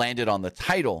and landed on the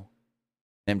title.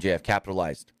 MJF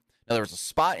capitalized. Now, there was a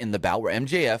spot in the bout where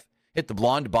MJF hit the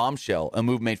blonde bombshell, a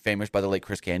move made famous by the late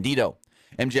Chris Candido.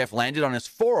 MJF landed on his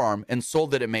forearm and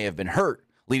sold that it may have been hurt,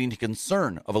 leading to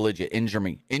concern of a legit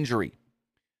injury.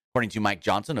 According to Mike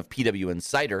Johnson of PW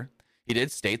Insider, he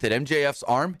did state that MJF's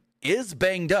arm is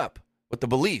banged up, but the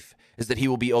belief is that he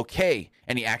will be okay,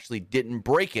 and he actually didn't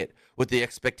break it, with the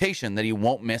expectation that he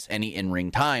won't miss any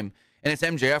in-ring time. And it's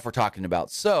MJF we're talking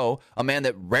about. So, a man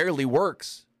that rarely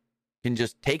works can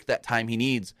just take that time he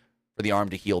needs for the arm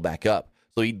to heal back up.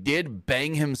 So he did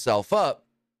bang himself up,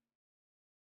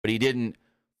 but he didn't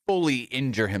fully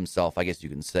injure himself, I guess you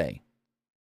can say.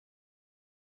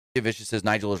 Vicious says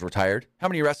Nigel is retired. How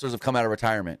many wrestlers have come out of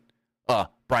retirement?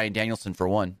 Bryan Danielson for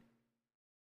one.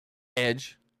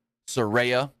 Edge.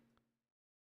 Saraya.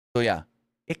 So yeah,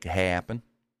 it could happen.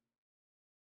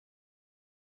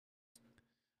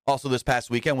 Also this past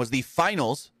weekend was the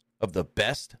finals of the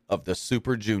Best of the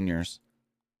Super Juniors.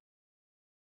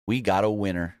 We got a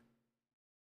winner.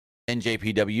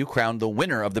 NJPW crowned the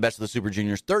winner of the Best of the Super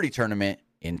Juniors 30 tournament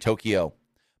in Tokyo.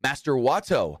 Master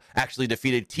Wato actually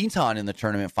defeated Teton in the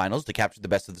tournament finals to capture the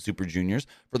Best of the Super Juniors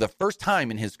for the first time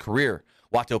in his career.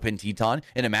 Wato pinned Teton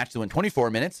in a match that went 24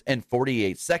 minutes and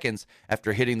 48 seconds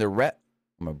after hitting the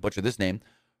I'm going to butcher this name,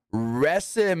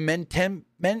 Resimentment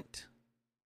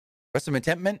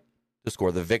to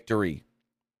score the victory.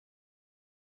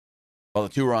 While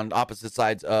the two were on opposite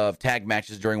sides of tag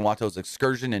matches during Wato's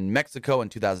excursion in Mexico in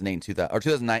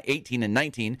 2018 and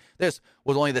 19, this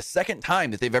was only the second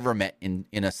time that they've ever met in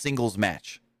a singles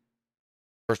match.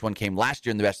 First one came last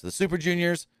year in the Best of the Super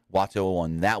Juniors. Wato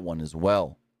won that one as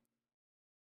well.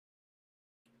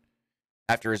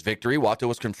 After his victory, Wato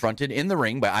was confronted in the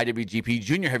ring by IWGP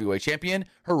Junior Heavyweight Champion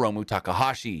Hiromu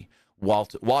Takahashi.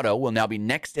 Wato will now be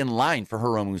next in line for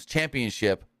Hiromu's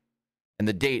championship, and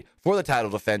the date for the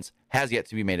title defense has yet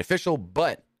to be made official,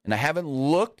 but, and I haven't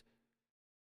looked,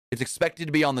 it's expected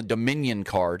to be on the Dominion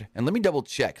card. And let me double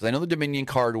check, because I know the Dominion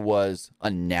card was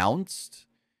announced.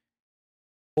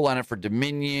 Full lineup for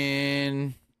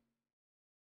Dominion.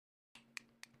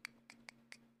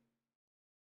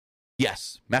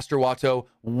 Yes, Master Wato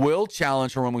will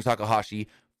challenge Hiromu Takahashi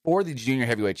for the Junior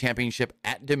Heavyweight Championship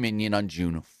at Dominion on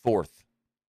June 4th,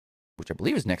 which I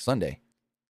believe is next Sunday.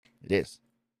 It is.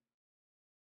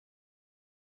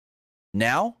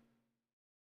 Now,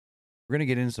 we're going to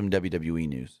get into some WWE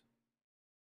news.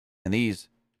 And these,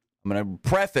 I'm going to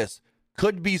preface,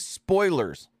 could be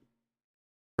spoilers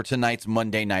for tonight's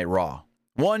Monday Night Raw.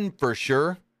 One for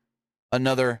sure,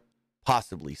 another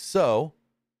possibly. So,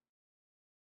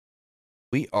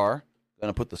 we are going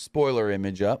to put the spoiler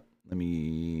image up. Let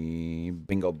me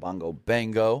bingo, bongo,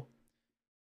 bango.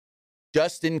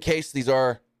 Just in case these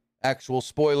are actual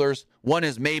spoilers. One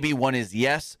is maybe, one is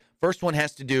yes. First one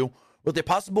has to do with the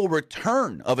possible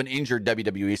return of an injured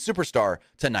WWE superstar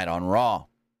tonight on Raw.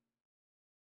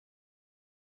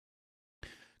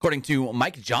 According to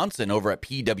Mike Johnson over at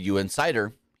PW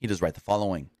Insider, he does write the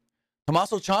following.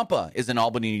 Tommaso Ciampa is in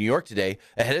Albany, New York today,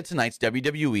 ahead of tonight's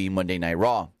WWE Monday Night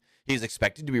Raw. He is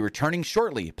expected to be returning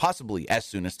shortly, possibly as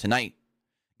soon as tonight.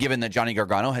 Given that Johnny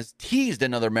Gargano has teased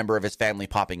another member of his family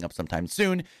popping up sometime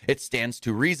soon, it stands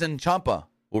to reason Ciampa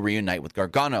will reunite with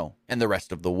Gargano and the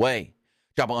rest of the way.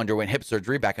 Ciampa underwent hip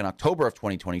surgery back in October of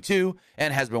 2022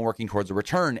 and has been working towards a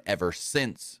return ever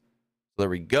since. So there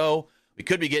we go. We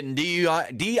could be getting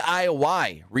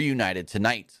DIY reunited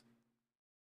tonight.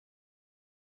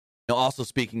 Now, also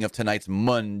speaking of tonight's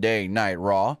Monday Night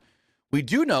Raw, we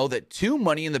do know that 2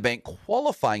 Money in the Bank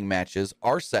qualifying matches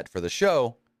are set for the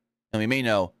show, and we may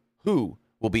know who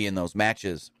will be in those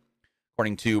matches.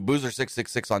 According to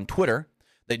Boozer666 on Twitter,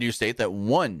 they do state that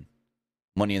 1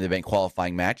 Money in the Bank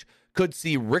qualifying match could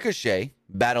see Ricochet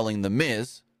battling The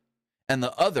Miz, and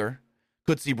the other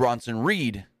could see Bronson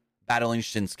Reed battling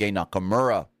Shinsuke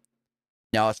Nakamura.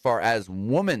 Now, as far as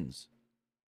women's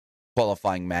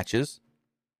qualifying matches,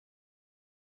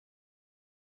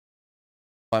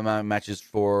 matches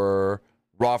for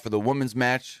Raw for the women's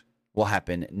match will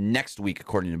happen next week,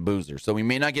 according to Boozer. So we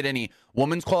may not get any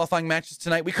women's qualifying matches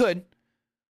tonight. We could,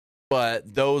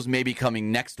 but those may be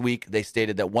coming next week. They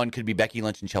stated that one could be Becky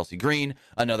Lynch and Chelsea Green.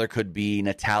 Another could be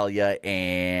Natalya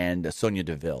and Sonya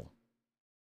Deville.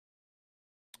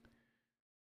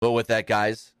 But with that,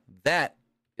 guys, that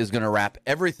is going to wrap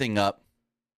everything up.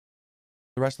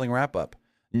 The Wrestling Wrap-Up.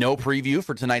 No preview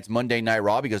for tonight's Monday Night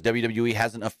Raw because WWE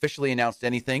hasn't officially announced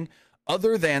anything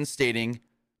other than stating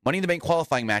Money in the Bank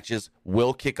qualifying matches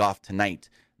will kick off tonight.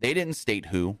 They didn't state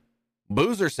who.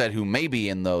 Boozer said who may be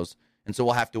in those, and so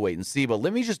we'll have to wait and see. But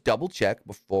let me just double check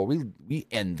before we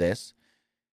end this.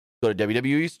 Go to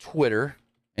WWE's Twitter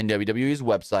and WWE's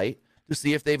website to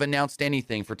see if they've announced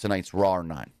anything for tonight's Raw or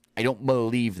not. I don't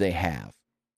believe they have.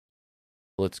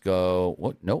 Let's go.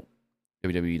 What? Nope.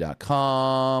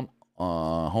 WWE.com.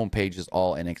 Homepage is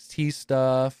all NXT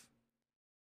stuff.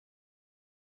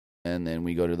 And then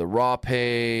we go to the Raw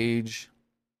page.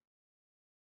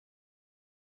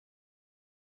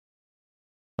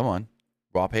 Come on.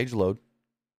 Raw page load.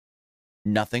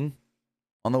 Nothing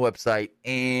on the website.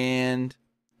 And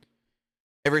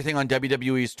everything on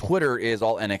WWE's Twitter is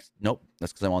all NXT. Nope.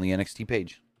 That's because I'm on the NXT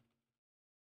page.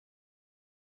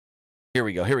 Here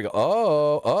we go.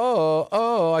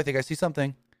 Oh, I think I see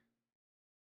something.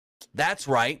 That's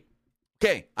right.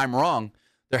 Okay, I'm wrong.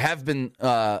 There have been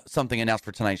something announced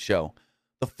for tonight's show.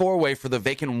 The 4-way for the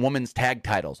vacant women's tag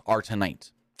titles are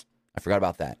tonight. I forgot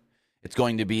about that. It's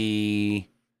going to be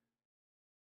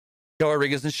Raquel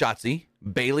Rodriguez and Shotzi,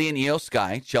 Bayley and Io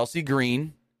Sky, Chelsea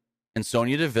Green and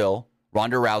Sonya Deville,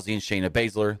 Ronda Rousey and Shayna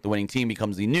Baszler. The winning team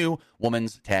becomes the new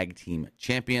women's tag team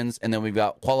champions. And then we've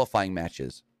got qualifying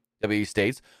matches. WWE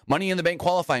states, Money in the Bank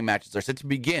qualifying matches are set to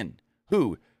begin.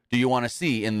 Who do you want to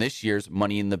see in this year's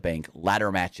Money in the Bank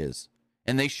ladder matches?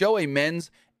 And they show a men's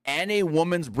and a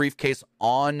woman's briefcase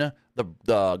on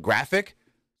the graphic.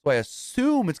 So I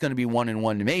assume it's going to be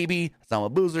 1-1 maybe. That's not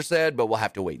what Boozer said, but we'll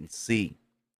have to wait and see.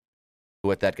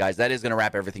 With that, guys, that is going to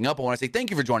wrap everything up. I want to say thank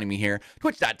you for joining me here.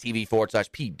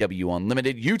 Twitch.tv/PW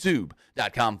Unlimited,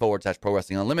 YouTube.com/Pro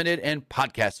Wrestling Unlimited, and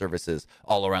podcast services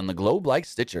all around the globe like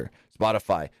Stitcher,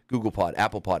 Spotify, Google Pod,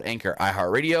 Apple Pod, Anchor,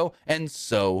 iHeartRadio, and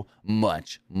so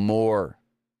much more.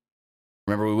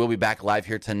 Remember, we will be back live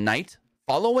here tonight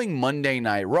following Monday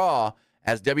Night Raw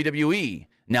as WWE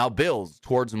now builds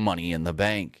towards Money in the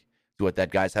Bank. So with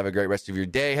that, guys, have a great rest of your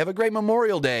day. Have a great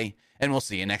Memorial Day, and we'll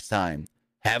see you next time.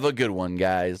 Have a good one,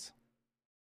 guys.